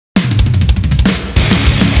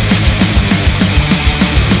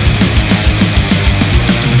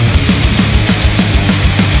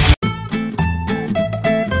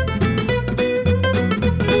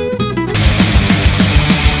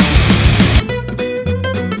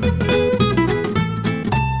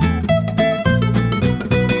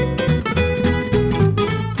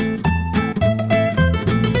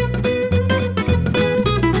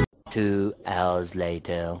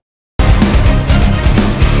later.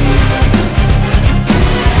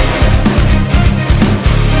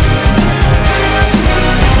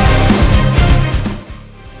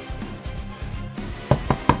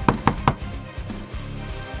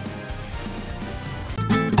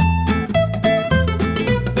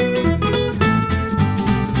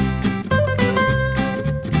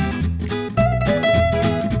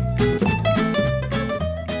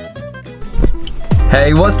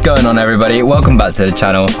 Hey, what's going on everybody? Welcome back to the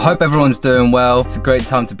channel. Hope everyone's doing well. It's a great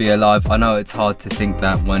time to be alive. I know it's hard to think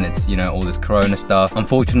that when it's, you know, all this corona stuff.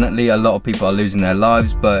 Unfortunately, a lot of people are losing their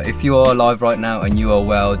lives, but if you are alive right now and you are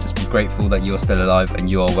well, just be grateful that you're still alive and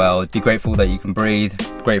you are well. Be grateful that you can breathe,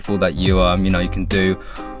 grateful that you you can do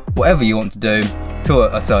whatever you want to do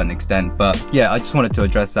to a certain extent. But yeah, I just wanted to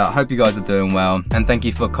address that. Hope you guys are doing well and thank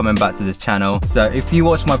you for coming back to this channel. So if you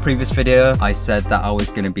watched my previous video, I said that I was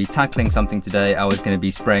going to be tackling something today. I was going to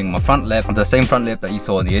be spraying my front lip, the same front lip that you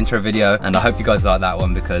saw in the intro video, and I hope you guys like that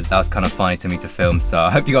one because that was kind of funny to me to film. So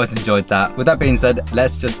I hope you guys enjoyed that. With that being said,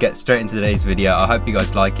 let's just get straight into today's video. I hope you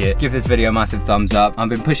guys like it. Give this video a massive thumbs up. I've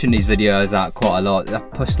been pushing these videos out quite a lot.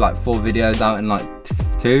 I've pushed like 4 videos out in like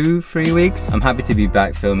 2-3 weeks. I'm happy to be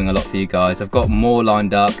back filming a lot for you guys. I've got more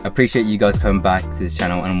lined up. I appreciate you guys coming back to this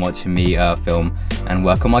channel and watching me film and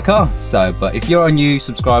work on my car. So, but if you're a new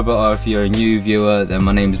subscriber or if you're a new viewer, then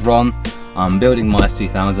my name is Ron. I'm building my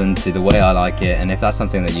S2000 to the way I like it, and if that's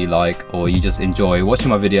something that you like or you just enjoy watching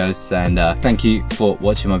my videos, then thank you for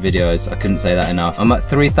watching my videos. I couldn't say that enough. I'm at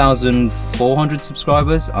 3,400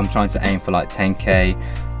 subscribers. I'm trying to aim for like 10k,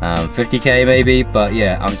 50k maybe, but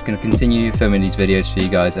yeah, I'm just going to continue filming these videos for you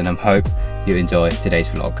guys and I hope you enjoy today's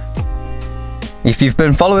vlog. If you've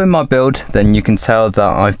been following my build, then you can tell that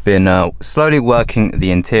I've been slowly working the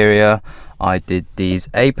interior. I did these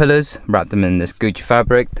A-pillars, wrapped them in this Gucci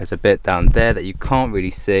fabric. There's a bit down there that you can't really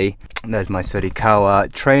see. There's my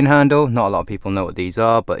Surikawa train handle. Not a lot of people know what these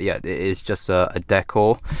are, but yeah, it is just a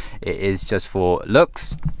decor. It is just for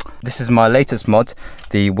looks. This is my latest mod,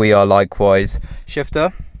 the We Are Likewise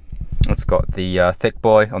shifter. It's got the thick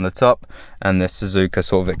boy on the top and the Suzuka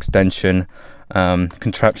sort of extension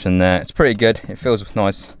contraption there. It's pretty good. It feels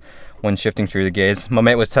nice when shifting through the gears. My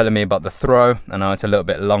mate was telling me about the throw. I know it's a little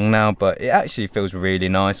bit long now, but it actually feels really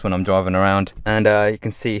nice when I'm driving around. And you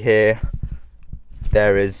can see here,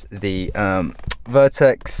 there is the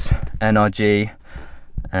Vertex NRG,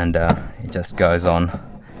 and it just goes on.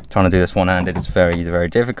 Trying to do this one-handed is very, very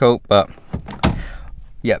difficult, but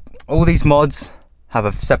yep, all these mods have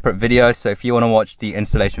a separate video, so if you want to watch the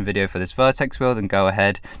installation video for this Vertex wheel, then go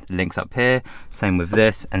ahead, the link's up here. Same with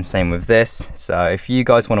this and same with this. So if you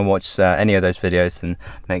guys want to watch any of those videos, then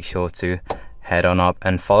make sure to head on up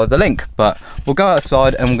and follow the link. But we'll go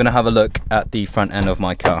outside and we're going to have a look at the front end of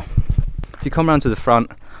my car. If you come around to the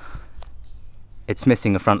front, it's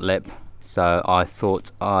missing a front lip, so I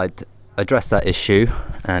thought I'd address that issue.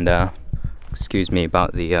 And excuse me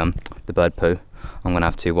about the bird poo. I'm gonna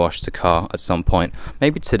have to wash the car at some point,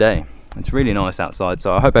 maybe today. It's really nice outside,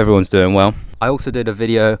 so I hope everyone's doing well. I also did a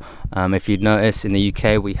video, if you'd notice, in the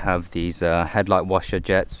UK we have these headlight washer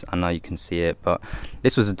jets. I know you can see it, but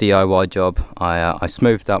this was a DIY job. I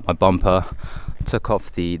smoothed out my bumper, took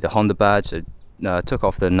off the Honda badge, took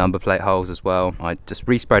off the number plate holes as well. I just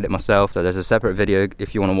resprayed it myself, so there's a separate video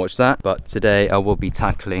if you want to watch that. But today I will be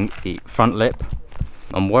tackling the front lip.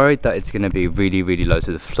 I'm worried that it's going to be really, really low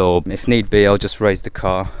to the floor. If need be, I'll just raise the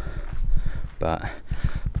car. But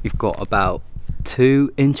we've got about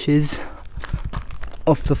 2 inches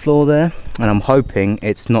off the floor there, and I'm hoping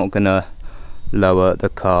it's not going to lower the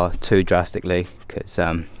car too drastically, because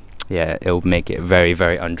yeah, it'll make it very,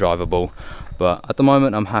 very undrivable. But at the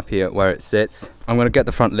moment, I'm happy at where it sits. I'm going to get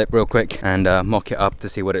the front lip real quick and mock it up to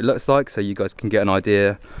see what it looks like, so you guys can get an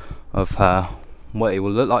idea of what it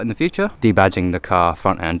will look like in the future. Debadging the car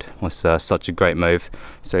front end was such a great move.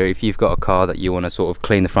 So if you've got a car that you want to sort of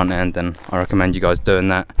clean the front end, then I recommend you guys doing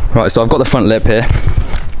that. Right, so I've got the front lip here.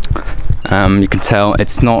 You can tell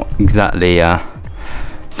it's not exactly,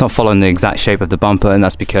 it's not following the exact shape of the bumper, and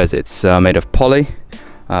that's because it's made of poly,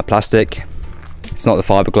 plastic. It's not the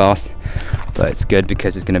fiberglass, but it's good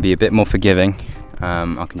because it's going to be a bit more forgiving.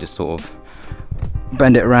 I can just sort of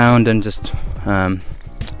bend it around and just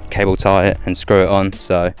cable tie it and screw it on.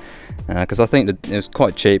 So because I think that it was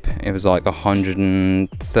quite cheap, it was like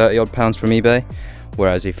 130 odd pounds from eBay,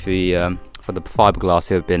 whereas if we for the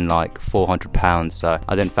fiberglass it would have been like 400 pounds, so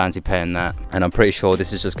I didn't fancy paying that. And I'm pretty sure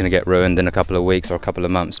this is just going to get ruined in a couple of weeks or a couple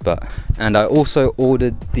of months. And I also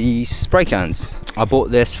ordered the spray cans. I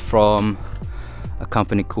bought this from a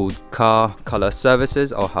company called Car Color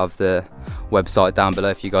Services. I'll have the website down below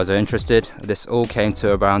if you guys are interested. This all came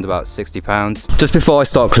to around about £60. Just before I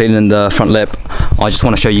start cleaning the front lip, I just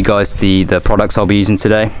want to show you guys the products I'll be using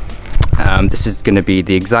today. This is going to be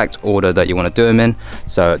the exact order that you want to do them in.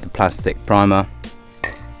 So the plastic primer,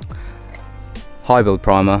 high build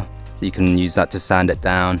primer, so you can use that to sand it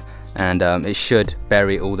down, and it should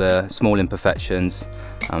bury all the small imperfections,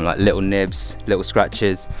 like little nibs, little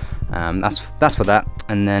scratches. That's for that.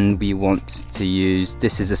 And then we want to use,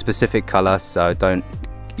 this is a specific color, so don't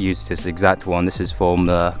use this exact one. This is from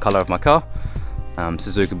the color of my car,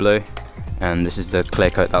 Suzuki Blue, and this is the clear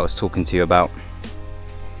coat that I was talking to you about.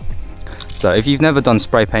 So if you've never done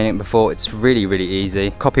spray painting before, it's really easy.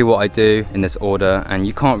 Copy what I do in this order and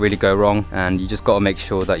you can't really go wrong, and you just got to make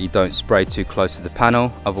sure that you don't spray too close to the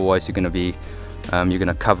panel, otherwise you're going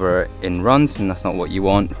to cover it in runs, and that's not what you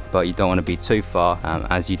want. But you don't want to be too far,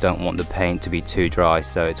 as you don't want the paint to be too dry.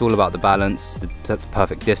 So it's all about the balance, the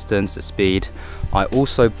perfect distance, the speed. I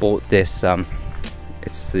also bought this,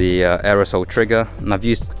 it's the aerosol trigger, and I've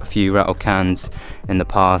used a few rattle cans in the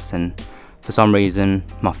past, and for some reason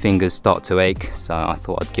my fingers start to ache, so I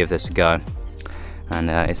thought I'd give this a go. And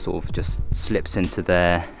it sort of just slips into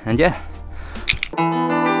there, and yeah.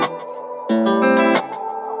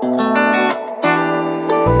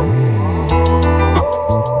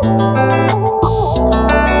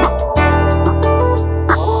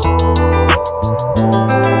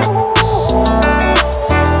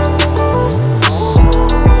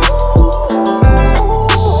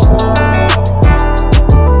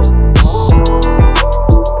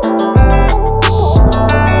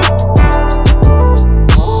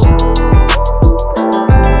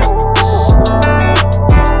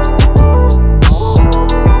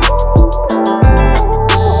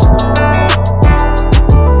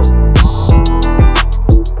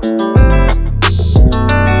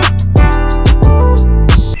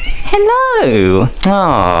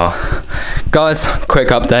 Oh, guys, quick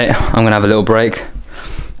update. I'm gonna have a little break.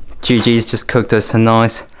 Gigi's just cooked us a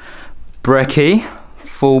nice brekkie,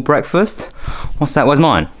 full breakfast. What's that? Where's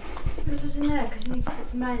mine? Yours is in there because you need to put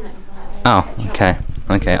some mayonnaise on it. Oh, okay.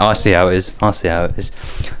 Okay, I see how it is. I see how it is.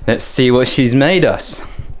 Let's see what she's made us.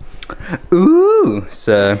 Ooh,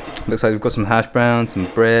 so looks like we've got some hash browns, some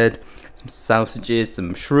bread, some sausages,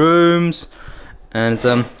 some shrooms, and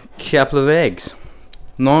some couple of eggs.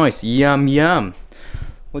 Nice, yum yum.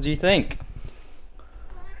 What do you think?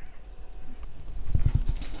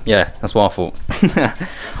 Yeah, that's what I thought.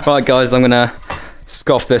 Right guys, I'm gonna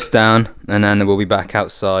scoff this down and then we'll be back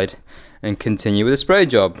outside and continue with the spray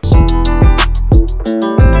job.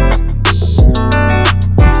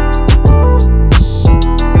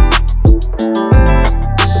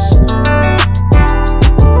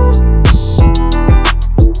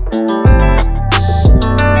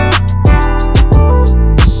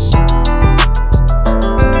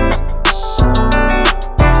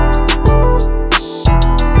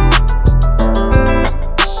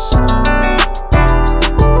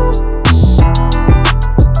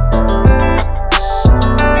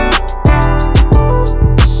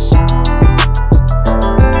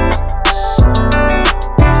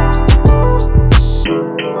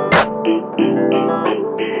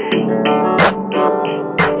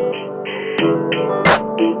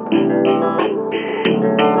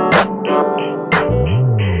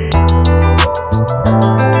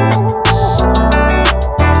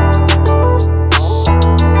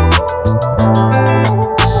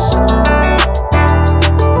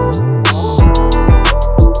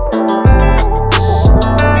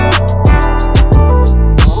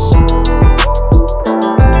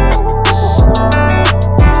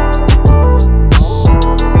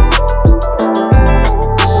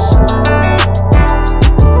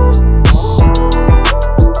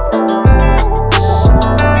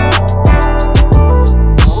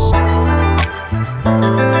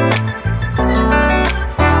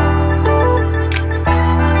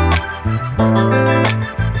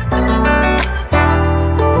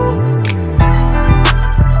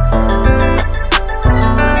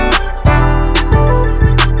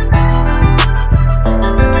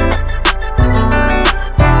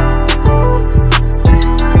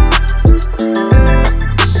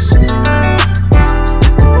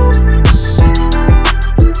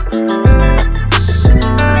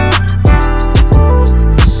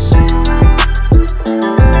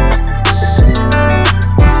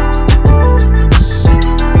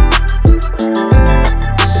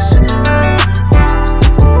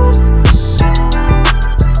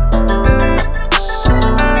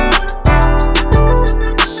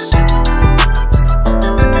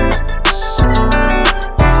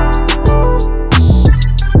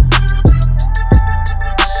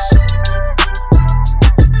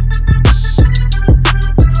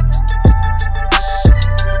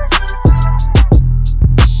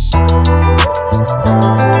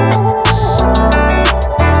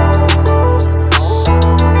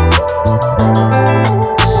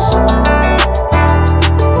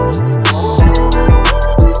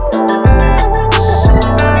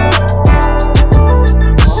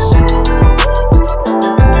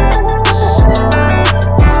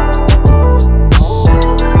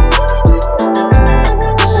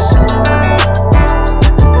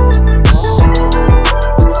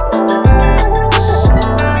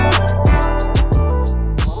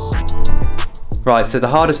 Right, so the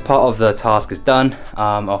hardest part of the task is done.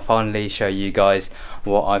 I'll finally show you guys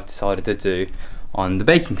what I've decided to do on the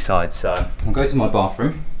baking side. So I'll go to my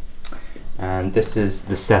bathroom, and this is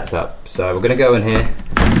the setup. So we're gonna go in here,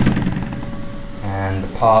 and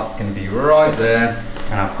the part's gonna be right there,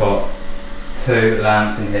 and I've got 2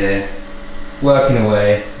 lamps in here working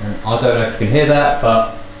away, and I don't know if you can hear that,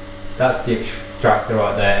 but that's the extractor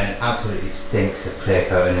right there, and it absolutely stinks of clear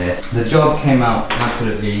coat in this. The job came out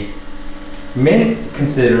absolutely mint,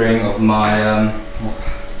 considering of my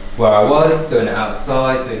where I was doing it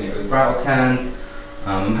outside, doing it with Aerosol Cans.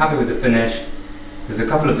 I'm happy with the finish. There's a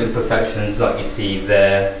couple of imperfections like you see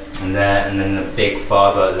there, and then a big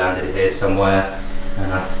fibre landed here somewhere,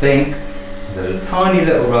 and I think there's a tiny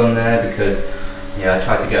little run there because I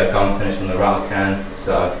tried to get a gum finish on the Aerosol Can.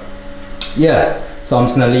 So yeah, so I'm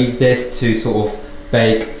just going to leave this to sort of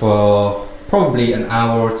bake for probably an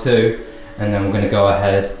hour or 2, and then we're going to go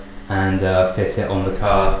ahead and fit it on the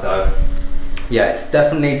car. So yeah, it's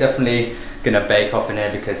definitely gonna bake off in here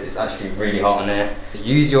because it's actually really hot in here.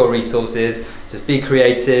 Use your resources, just be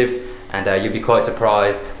creative, and you'll be quite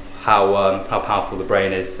surprised how powerful the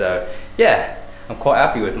brain is. So yeah, I'm quite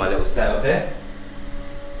happy with my little setup here.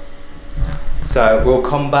 So we'll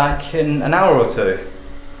come back in an hour or 2.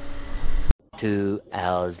 2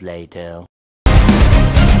 hours later.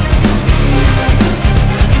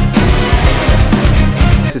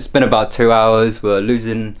 It's been about 2 hours. We're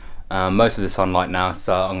losing most of the sunlight now,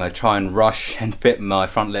 so I'm going to try and rush and fit my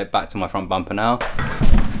front lip back to my front bumper now.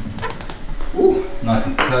 Ooh, nice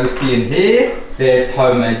and toasty in here. This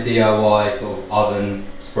homemade DIY sort of oven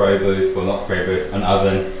spray booth, well not spray booth, an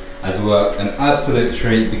oven, has worked an absolute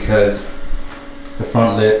treat because the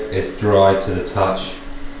front lip is dry to the touch.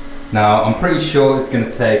 Now I'm pretty sure it's going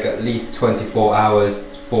to take at least 24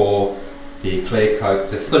 hours for the clear coat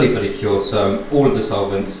to fully cure, so all of the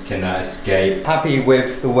solvents can escape. Happy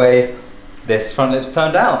with the way this front lip's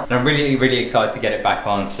turned out, and I'm really excited to get it back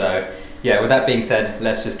on. So yeah, with that being said,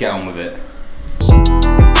 let's just get on with it.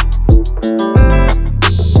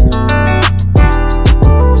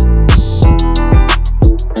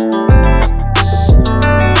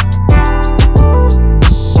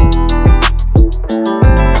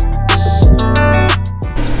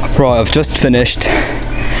 Right, I've just finished.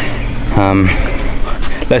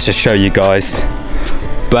 Let's just show you guys.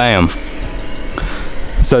 Bam!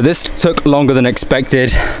 So this took longer than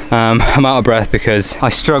expected. I'm out of breath because I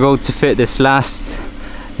struggled to fit this last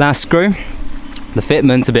screw. The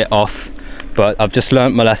fitment's a bit off, but I've just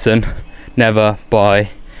learnt my lesson. Never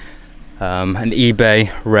buy an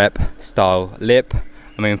eBay rep style lip.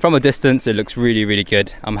 I mean, from a distance it looks really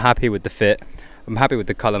good. I'm happy with the fit. I'm happy with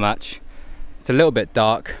the colour match. It's a little bit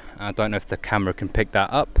dark. I don't know if the camera can pick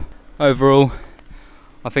that up. Overall,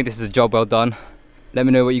 I think this is a job well done. Let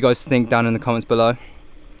me know what you guys think down in the comments below.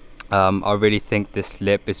 I really think this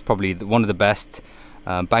lip is probably one of the best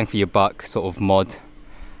bang for your buck sort of mod.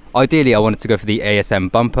 Ideally I wanted to go for the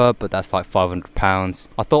ASM bumper, but that's like £500.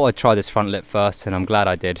 I thought I'd try this front lip first, and I'm glad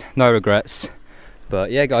I did. No regrets. But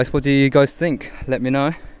yeah guys, what do you guys think? Let me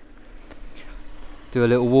know. Do a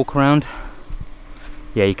little walk around.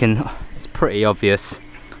 Yeah, you can, it's pretty obvious.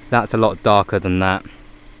 That's a lot darker than that,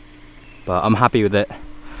 but I'm happy with it.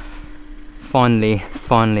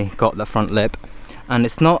 Finally got the front lip, and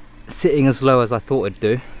it's not sitting as low as I thought it'd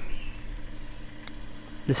do.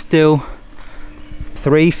 There's still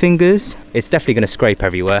 3 fingers. It's definitely going to scrape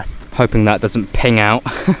everywhere. Hoping that doesn't ping out.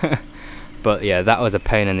 But yeah, that was a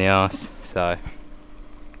pain in the ass, so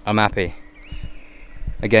I'm happy.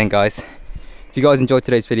 Again guys, if you guys enjoyed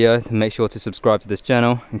today's video, then make sure to subscribe to this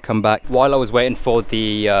channel and come back. While I was waiting for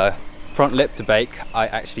the front lip to bake, I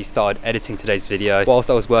actually started editing today's video. Whilst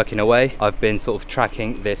I was working away, I've been sort of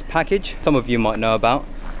tracking this package. Some of you might know about.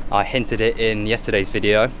 I hinted it in yesterday's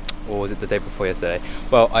video, or was it the day before yesterday?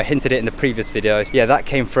 Well, I hinted it in the previous video. Yeah, that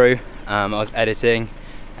came through. I was editing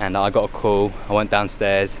and I got a call. I went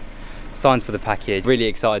downstairs, signed for the package. Really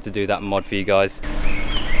excited to do that mod for you guys.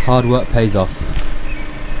 Hard work pays off.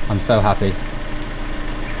 I'm so happy.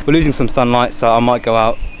 We're losing some sunlight, so I might go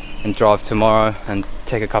out and drive tomorrow and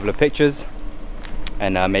take a couple of pictures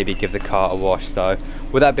and maybe give the car a wash. So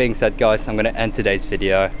with that being said guys, I'm going to end today's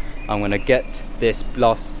video. I'm going to get this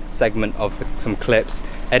last segment of some clips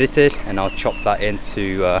edited, and I'll chop that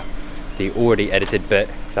into the already edited bit,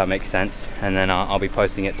 if that makes sense, and then I'll be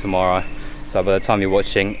posting it tomorrow. So by the time you're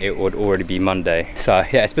watching, it would already be Monday. So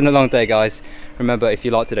yeah, it's been a long day guys. Remember, if you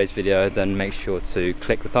liked today's video, then make sure to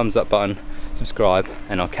click the thumbs up button, subscribe,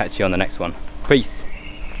 and I'll catch you on the next one. Peace.